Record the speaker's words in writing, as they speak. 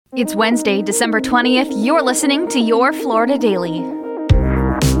It's Wednesday, December 20th. You're listening to Your Florida Daily.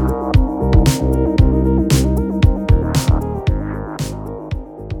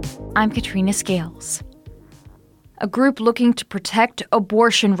 I'm Katrina Scales. A group looking to protect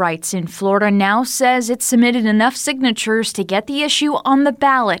abortion rights in Florida now says it submitted enough signatures to get the issue on the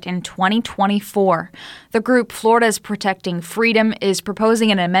ballot in 2024. The group Florida's Protecting Freedom is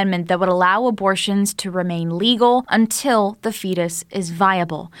proposing an amendment that would allow abortions to remain legal until the fetus is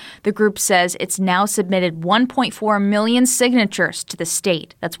viable. The group says it's now submitted 1.4 million signatures to the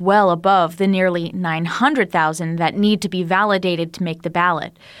state. That's well above the nearly 900,000 that need to be validated to make the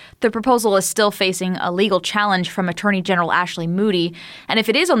ballot. The proposal is still facing a legal challenge from Attorney General Ashley Moody, and if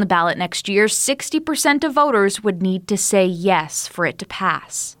it is on the ballot next year, 60% of voters would need to say yes for it to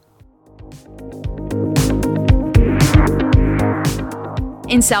pass.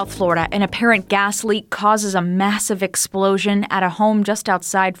 In South Florida, an apparent gas leak causes a massive explosion at a home just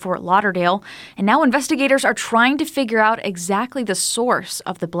outside Fort Lauderdale, and now investigators are trying to figure out exactly the source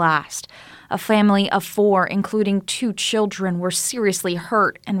of the blast. A family of 4, including 2 children, were seriously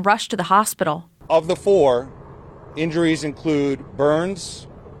hurt and rushed to the hospital. Of the 4, injuries include burns,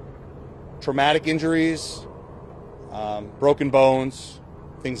 traumatic injuries, broken bones,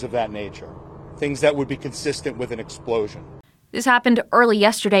 things of that nature, things that would be consistent with an explosion. This happened early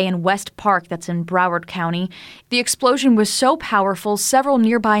yesterday in West Park, that's in Broward County. The explosion was so powerful, several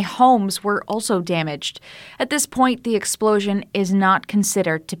nearby homes were also damaged. At this point, the explosion is not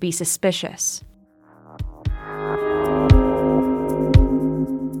considered to be suspicious.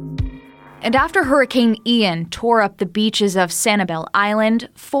 And after Hurricane Ian tore up the beaches of Sanibel Island,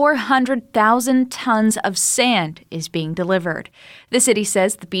 400,000 tons of sand is being delivered. The city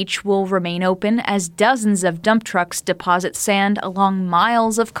says the beach will remain open as dozens of dump trucks deposit sand along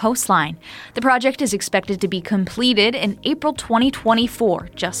miles of coastline. The project is expected to be completed in April 2024,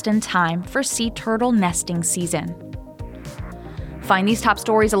 just in time for sea turtle nesting season. Find these top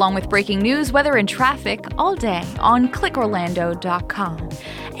stories along with breaking news, weather, and traffic all day on clickorlando.com.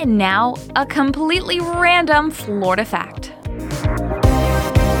 And now, a completely random Florida fact.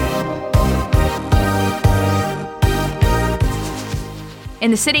 In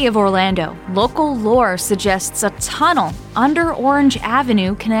the city of Orlando, local lore suggests a tunnel under Orange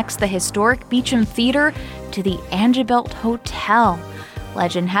Avenue connects the historic Beecham Theater to the Angevelt Hotel.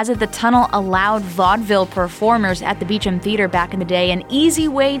 Legend has it the tunnel allowed vaudeville performers at the Beecham Theater back in the day an easy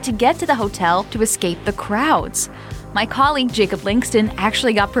way to get to the hotel to escape the crowds. My colleague Jacob Langston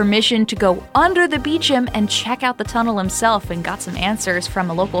actually got permission to go under the Beecham and check out the tunnel himself and got some answers from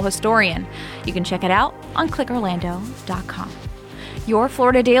a local historian. You can check it out on clickorlando.com. Your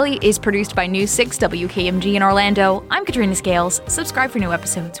Florida Daily is produced by News 6 WKMG in Orlando. I'm Katrina Scales. Subscribe for new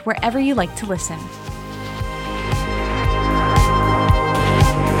episodes wherever you like to listen.